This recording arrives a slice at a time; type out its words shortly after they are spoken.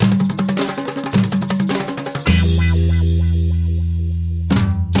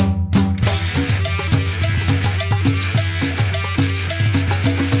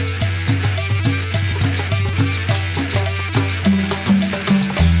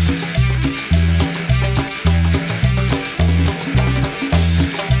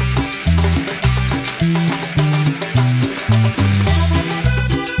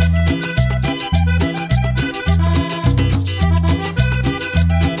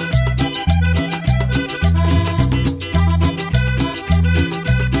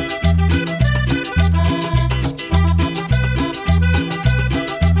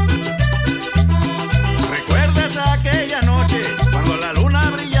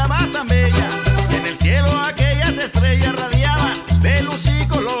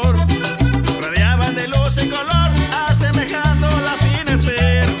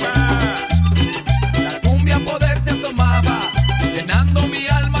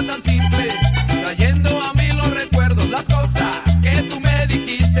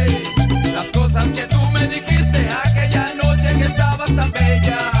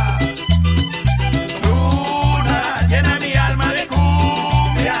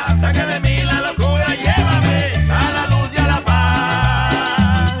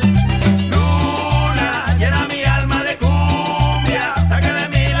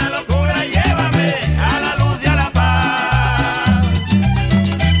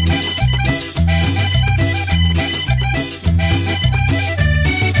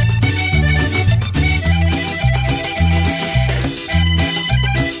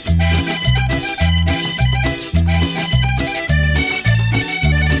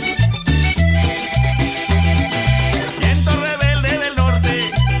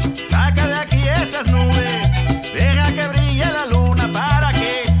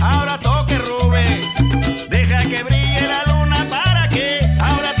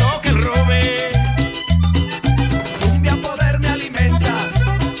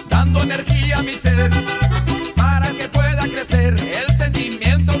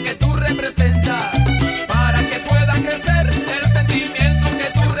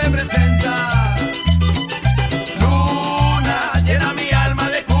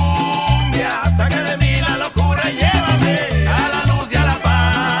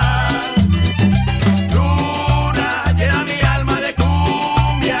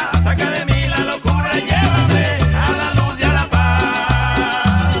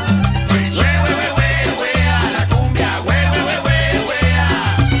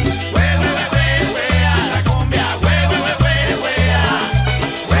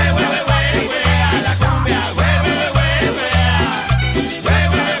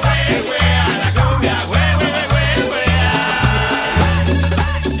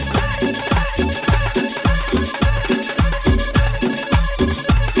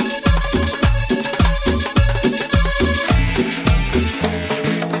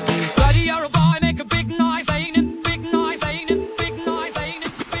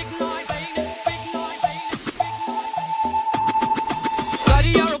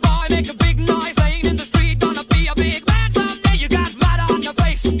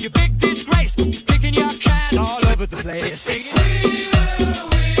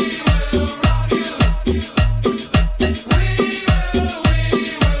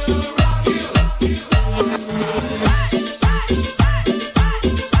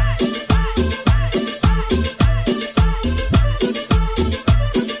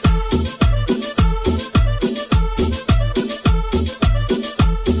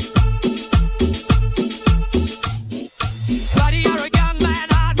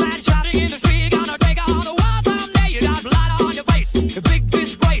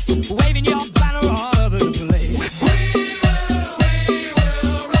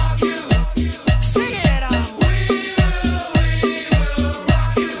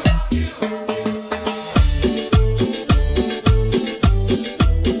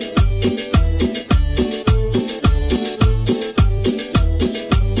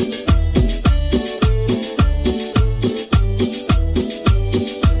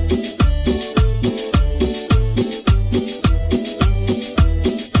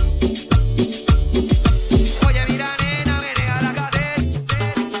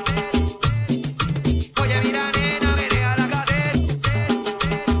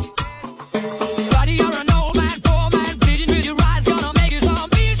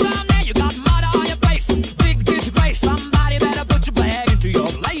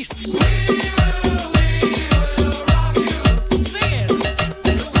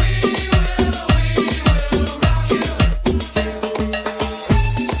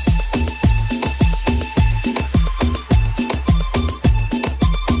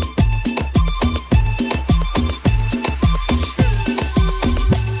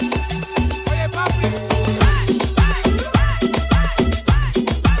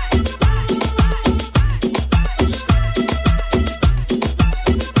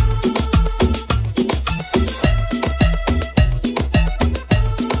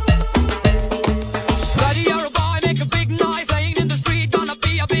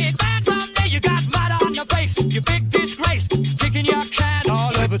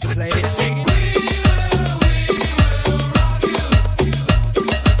Play it, sing it.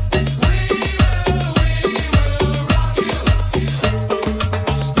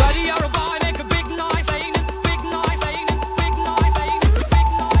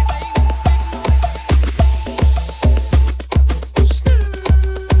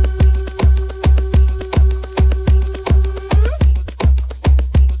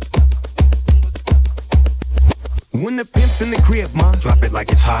 In the crib, ma, drop it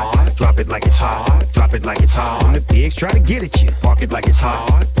like it's hot. Drop it like it's hot. Drop it like it's hot. When the pigs try to get at you, park it like it's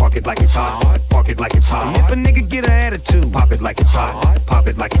hot. Park it like it's hot. Park it like it's hot. And if a nigga get an attitude, pop it like it's hot. Pop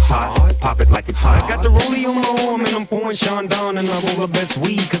it like it's hot. Pop it like it's hot. I got the rollie on my arm and I'm pouring Sean down and I roll the best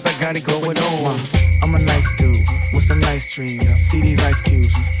weed cause I got it going on. I'm a nice dude with some nice dreams. See these ice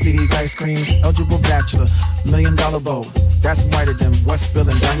cubes, see these ice creams. Eligible bachelor, $1 million bow. That's whiter than what's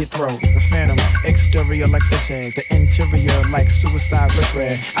spilling down your throat. The phantom, exterior like fish eggs. The interior like suicide wrist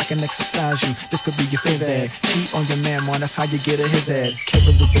red. I can exercise you, this could be your phys ed. Cheat on your man, man, that's how you get a his head.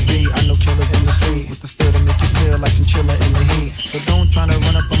 Killer with the B, I know killers in the street. With the steel to make you feel like chinchilla in the heat. So don't try to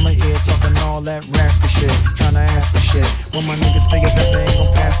run up on my ear talking all that raspy shit. Trying to ask for shit. When my niggas figure that they ain't gon'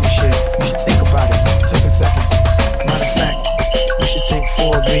 pass me shit. You should think about it. Take a second. Matter of fact, you should take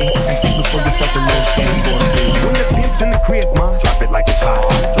 4B and think before you fucking little skateboard. When the pimp's in the crib, ma, drop it like it's hot.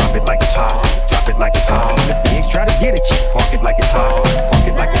 Drop it like it's hot. Drop it like it's hot. When the pigs try to get at you, park it like it's hot. Park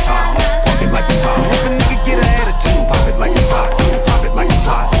it like it's hot. Park it like it's hot. If a nigga get an attitude, pop it like it's hot. Pop it like it's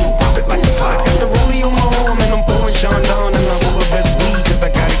hot. Pop it like it's hot. I got the rollie on my arm and I'm pouring Sean down and I roll the best weed cause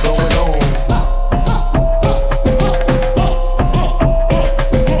I got it going on.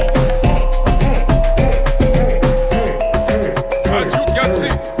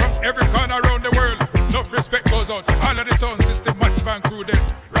 Sound system, massive and crew them.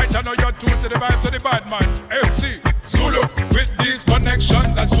 Right now you're tuned to the vibes of the bad man. MC, Zulu, with these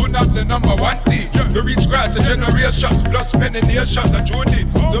connections, as soon as the number one team. To reach grass a generations, plus many nations are tuned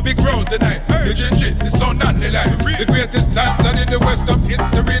in. So big round tonight, the Gingee, the sound and the light. The greatest times and in the west of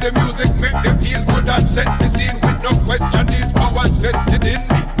history, the music make them feel good and set the scene with no question. These powers vested in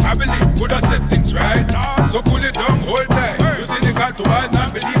me, I believe could have set things right. So pull it down, hold tight. You see the God to all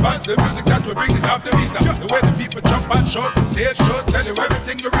non-believers, the music that we bring is off the meter. The way the people jump and shout, the stage shows, tell you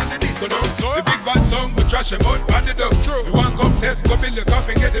everything you really need to know. So the big bad song, we trash them out, band it up. You want come test, go build your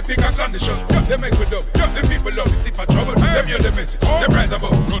coffin, get the pickaxe on the show. They make we love it, the people love it, if I trouble, them hear the message, they rise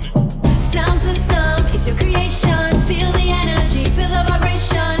above, run it. Sound system, it's your creation. Feel the energy, feel the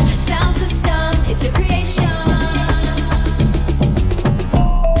vibration. Sound system, it's your creation.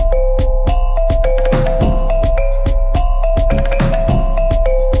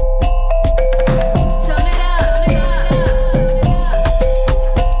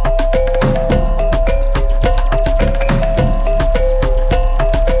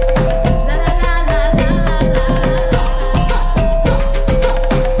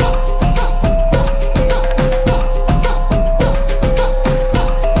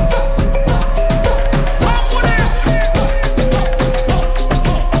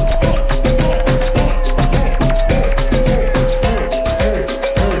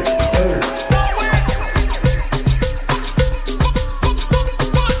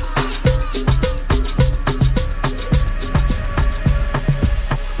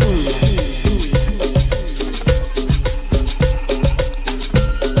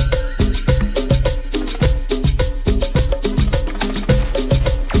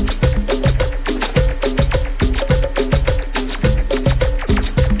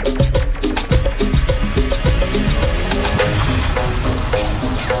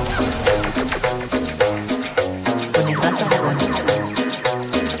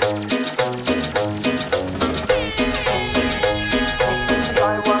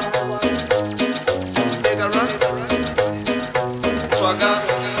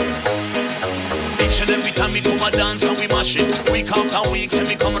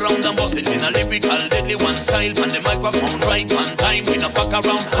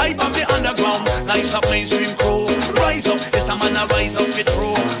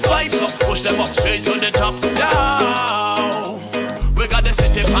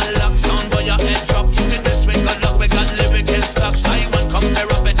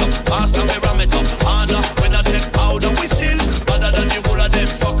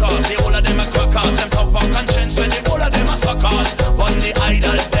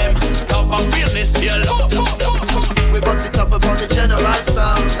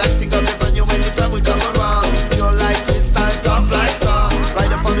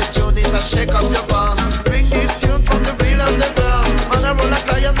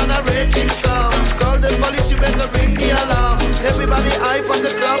 Everybody, I from the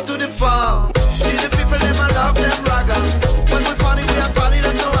club to the farm. See the people them a love them ragga. When we party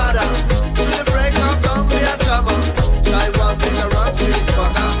like no other. To the break of dawn we a jammer. Taiwan bring a rock to this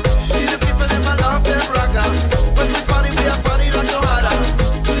swagger. See the people them a love them ragga. When we party like no other.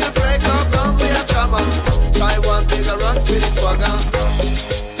 To the break of dawn we a jammer. Taiwan bring a rock to this swagger.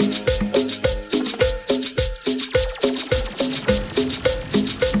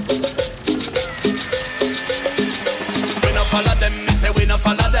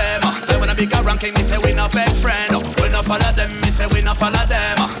 Follow them. They wanna be a ranking, me say we no big friend. We no follow them, me say we no follow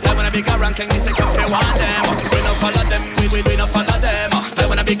them. They wanna be a ranking, me say come for one them. We no follow them, we no follow them. They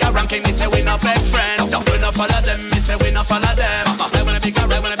wanna be a ranking, me say we no big friend. We no follow them, me say we no follow them. They wanna be a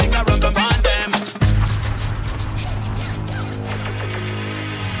ranking, one them.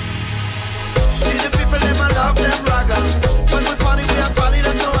 See the people them a love them ragga. When we party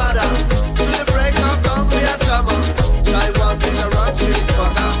like no other. To the break of dawn we a jammer. Taiwan bring a rock to this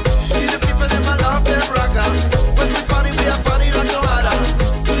swagger. See the people them a love them ragga. When we party like no other.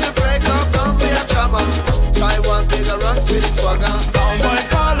 To the break of dawn we a jammer. Taiwan bring a rock to this swagger. Down boy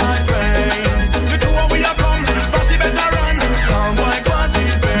fall like rain. You do what we are come, fast better run. Sound boy can't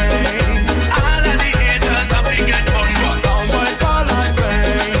feel pain. All of the haters have to get bun. Down boy fall like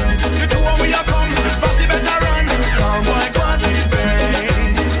rain. You do what we are come, fast better run. Sound boy can't feel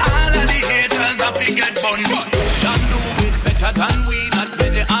pain. All of the haters have to get bun. Than we, not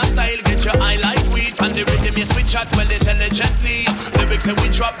many our style, get your eye like weed. And the rhythm you switch out well intelligently. Lyrics that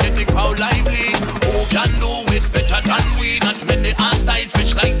we drop, get the crowd lively. Who can do it better than we? Not many our style,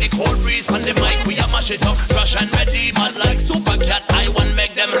 fresh like the cold breeze. On the mic we a mash it up, rush and ready. Mad like super cat, Taiwan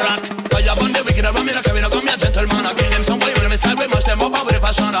make them rock. Fire on the wicked, I run me like a come here gentleman. I give them some way with them style, we mash them up with the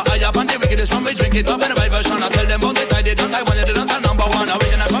fashion. I up on the wickedest one, we drink it up in a version. I tell them about the tie, they don't Taiwan, they don't number one.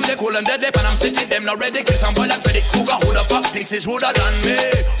 Original from the cool and dead and I'm sitting them not ready. Kill some boy like Freddy Cougar, who the fuck thinks it's ruder than me?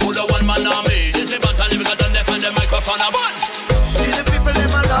 Who the one man army? This is about time we got done there and the microphone a bun. See the people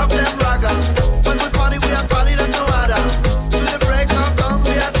them a love them ragga. When we party like no other. To the break of dawn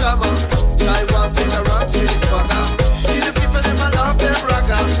we a jammer. Taiwan bring a rock to this swagger. See the people them a love them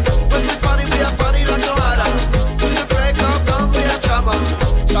ragga. When we party like no other. To the break of dawn we a jammer.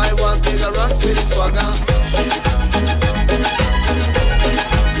 Taiwan bring a rock to this swagger.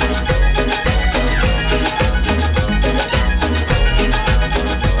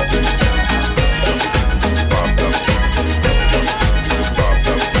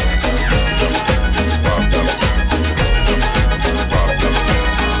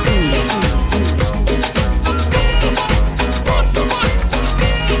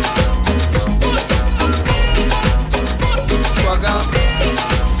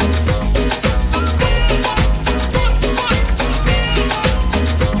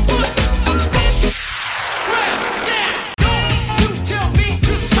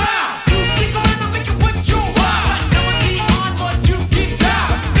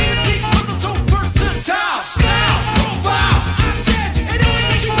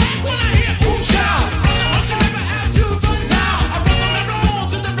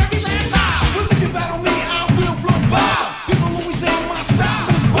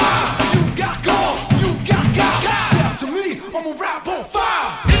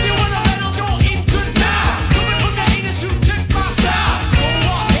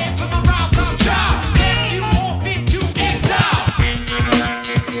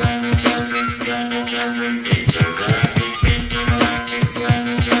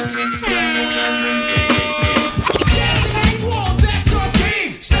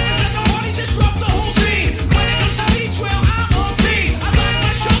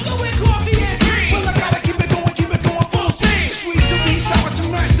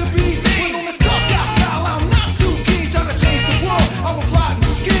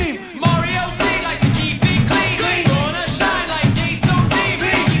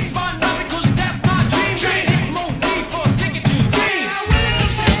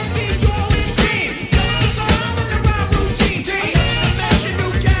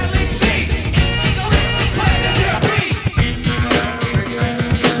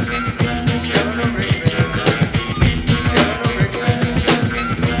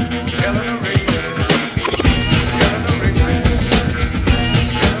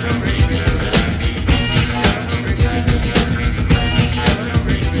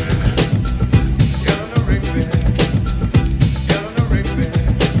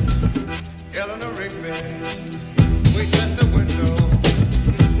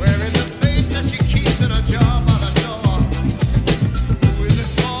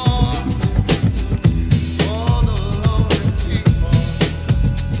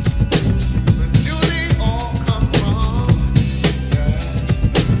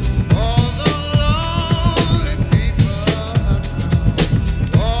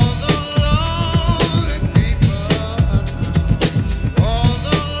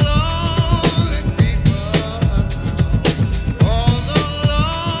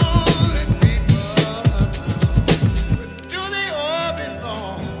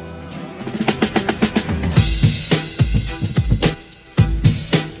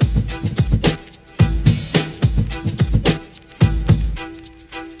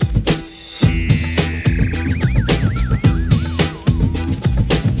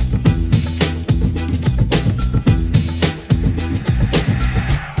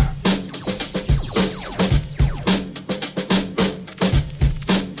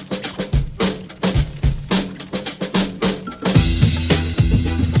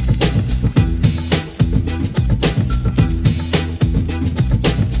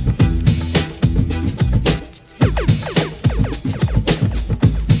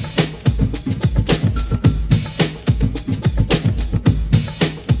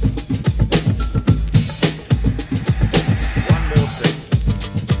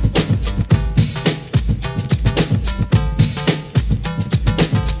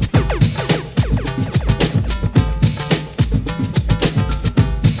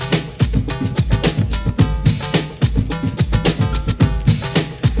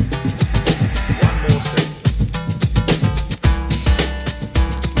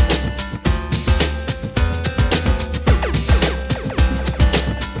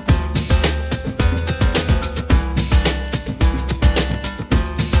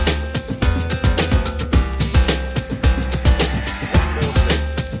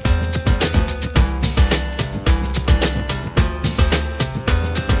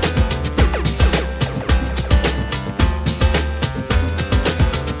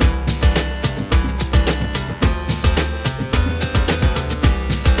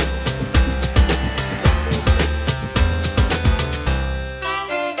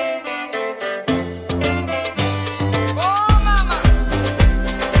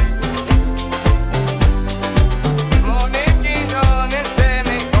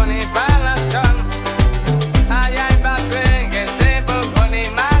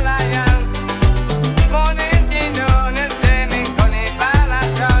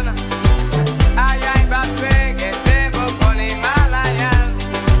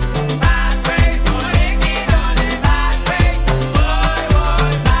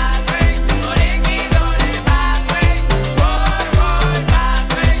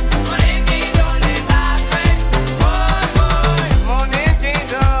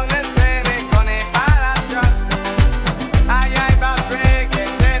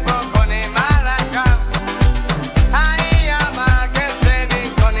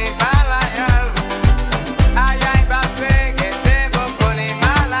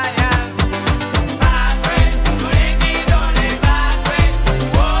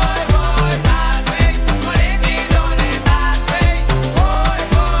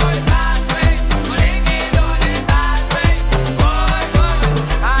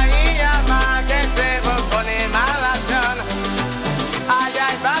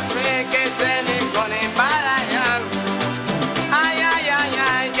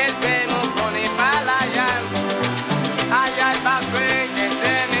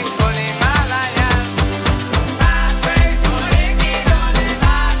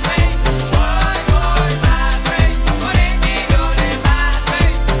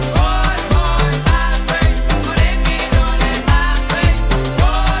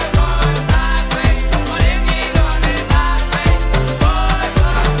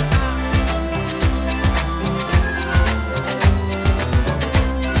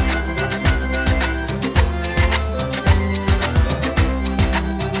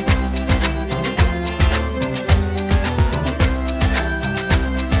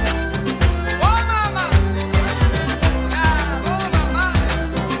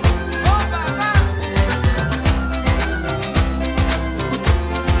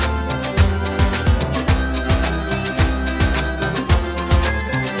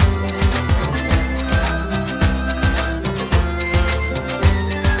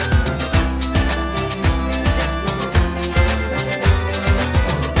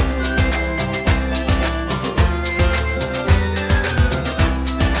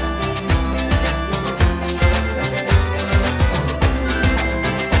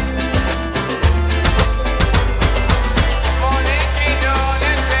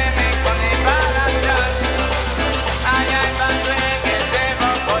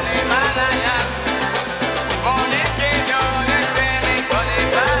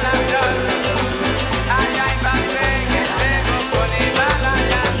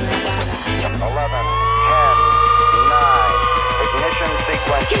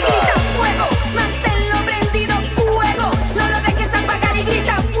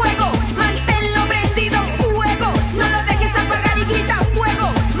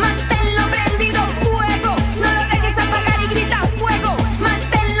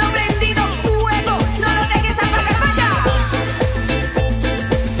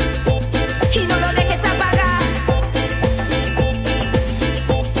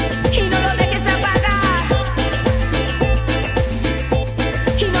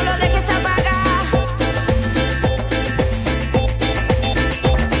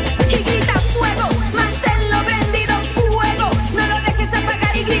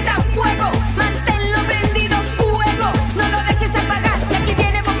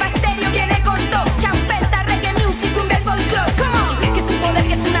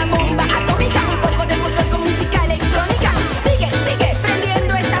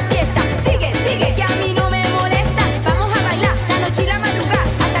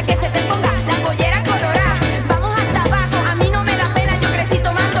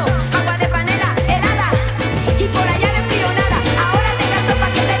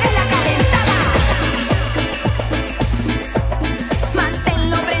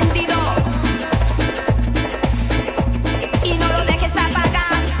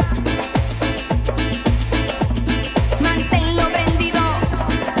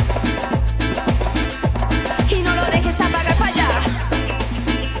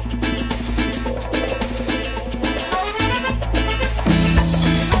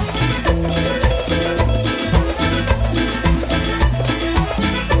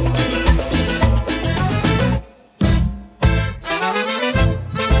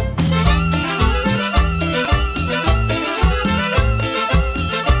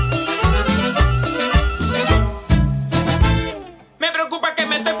 preocupa que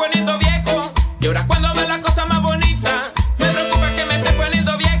me esté poniendo viejo. Y ahora cuando ve las cosas más bonitas. Me preocupa que me esté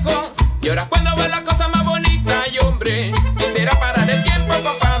poniendo viejo. Y ahora cuando ve las cosas más bonitas. Y hombre, quisiera parar el tiempo,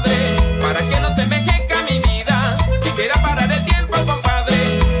 compadre, para que no se me envejezca mi vida. Quisiera parar el tiempo,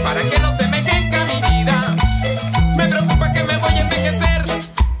 compadre, para que no se me envejezca mi vida. Me preocupa que me voy a envejecer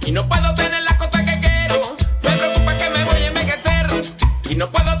y no puedo tener las cosas que quiero. Me preocupa que me voy a envejecer y no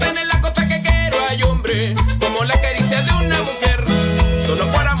puedo tener las cosas que quiero. Ay, hombre, como la caricia de una mujer, solo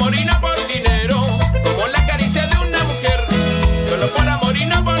por amor y no por dinero. Como la caricia de una mujer, solo por amor y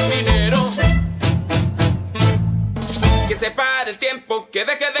no por dinero. Que se pare el tiempo, que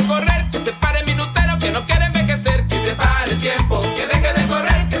deje de correr, que se pare el minutero que no quiere envejecer. Que se pare el tiempo, que deje de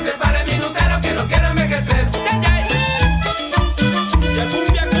correr, que se pare el minutero que no quiere envejecer. Ya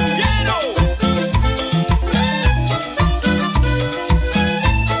cumbia cumbiero.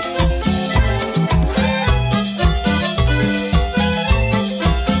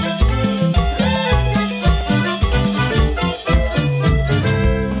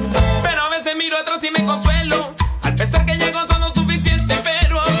 Pero a veces miro atrás y me consuelo, al pensar que llego son suficiente.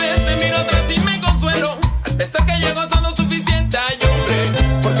 Pero a veces miro atrás y me consuelo, al pensar que llego son suficiente. Ay, hombre,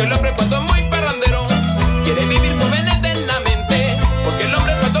 porque el hombre cuando es muy parrandero quiere vivir joven eternamente. Porque el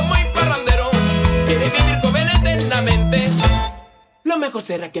hombre cuando es muy parrandero quiere vivir joven eternamente. Lo mejor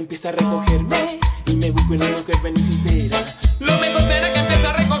será que empiece a recogerme y me busque una mujer buena y sincera. Lo mejor será que empiece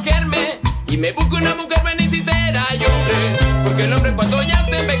a recogerme y me busque una mujer buena y sincera. Ay, hombre, porque el hombre cuando ya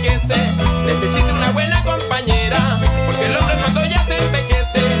se envejece necesita una buena compañera. Porque el hombre cuando ya se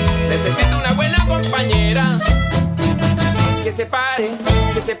envejece necesita una buena compañera. Que se pare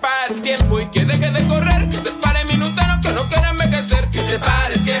el tiempo y que deje de correr. Que se pare el minutero que no quiera envejecer. Que se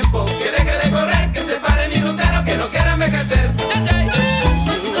pare el tiempo, que deje de correr. Que se pare el minutero que no quiera envejecer.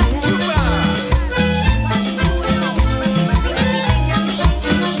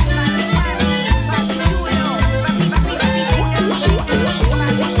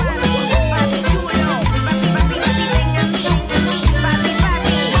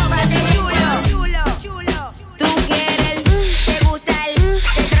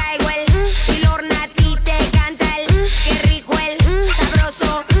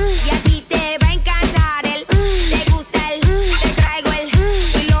 Sabroso, y a ti te va a encantar el. Te gusta el, te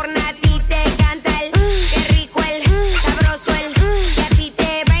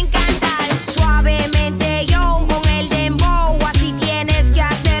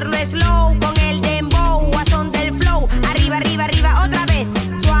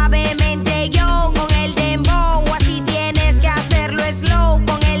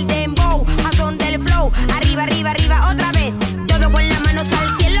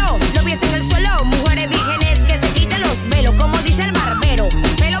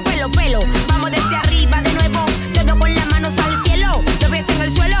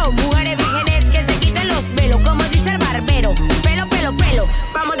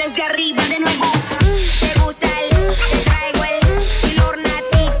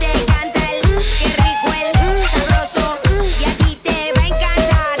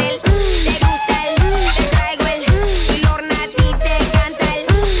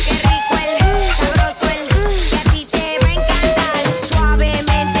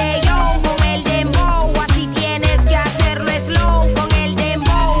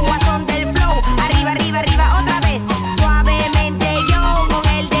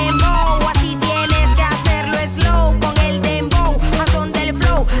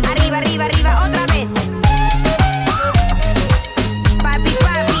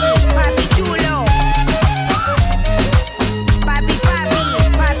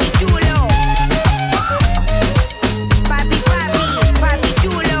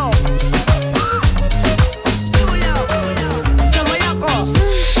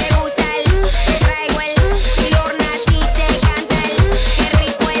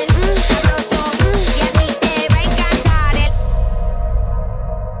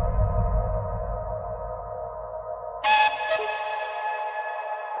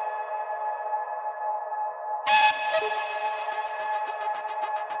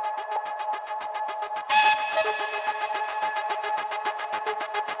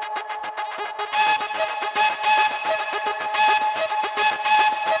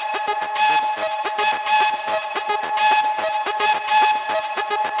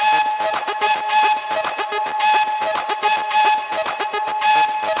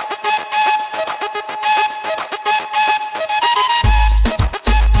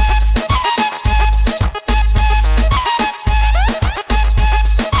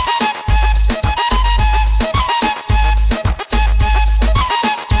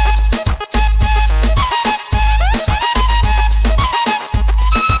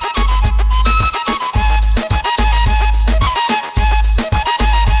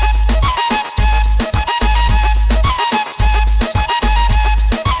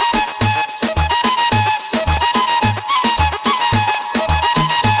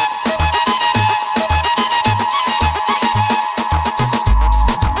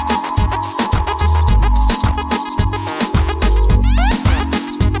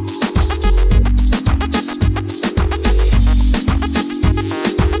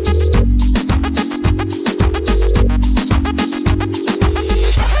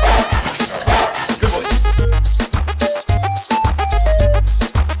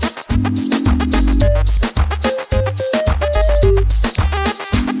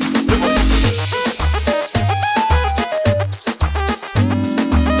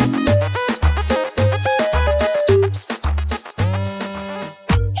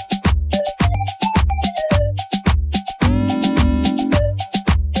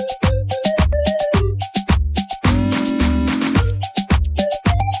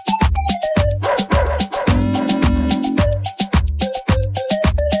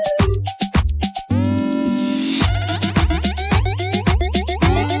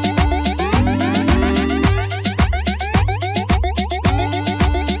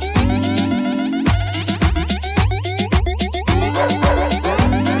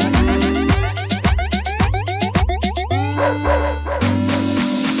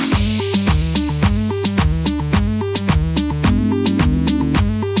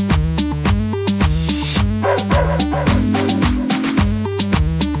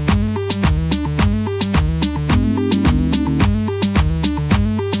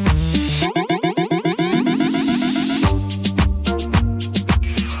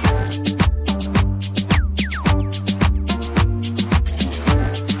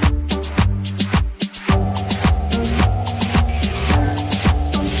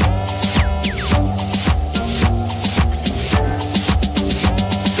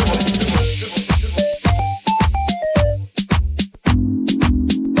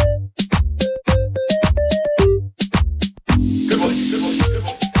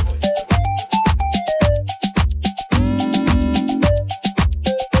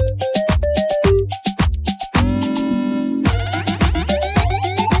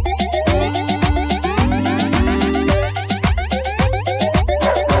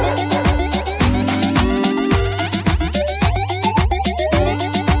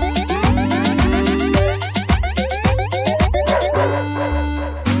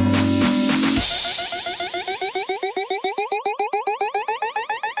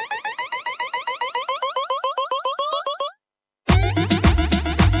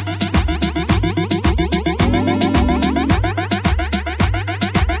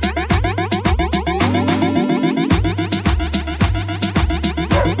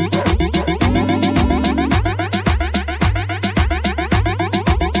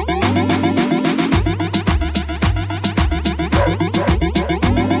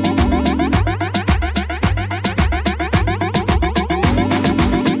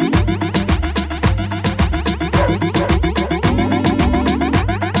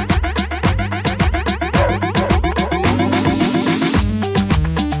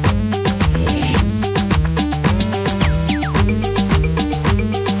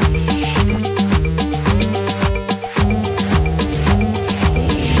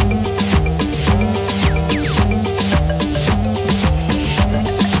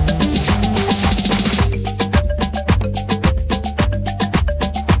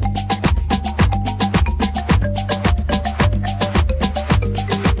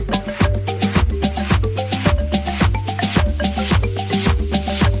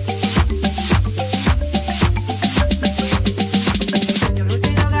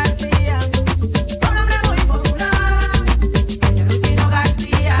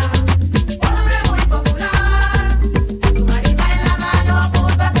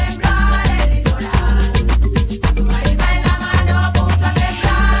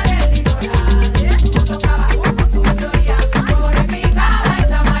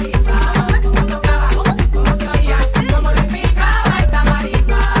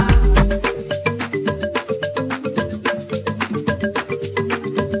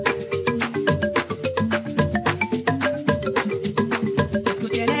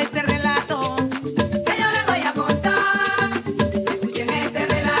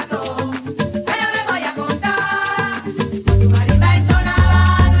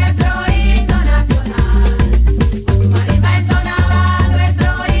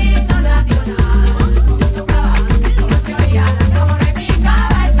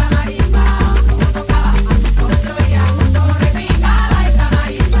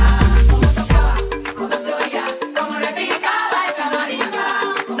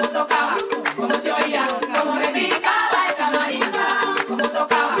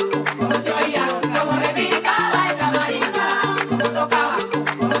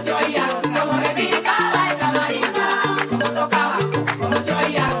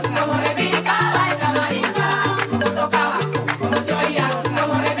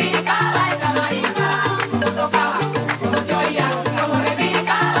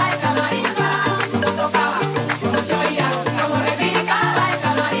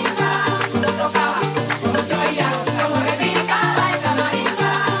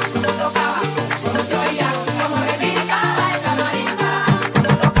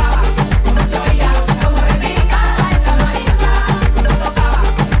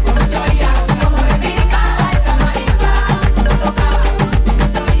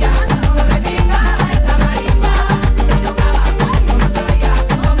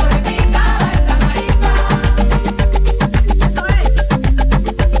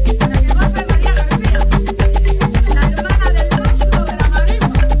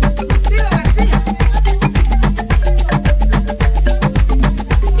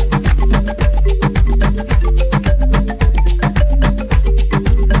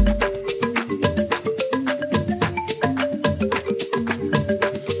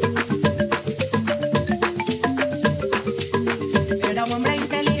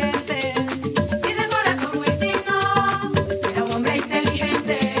gente.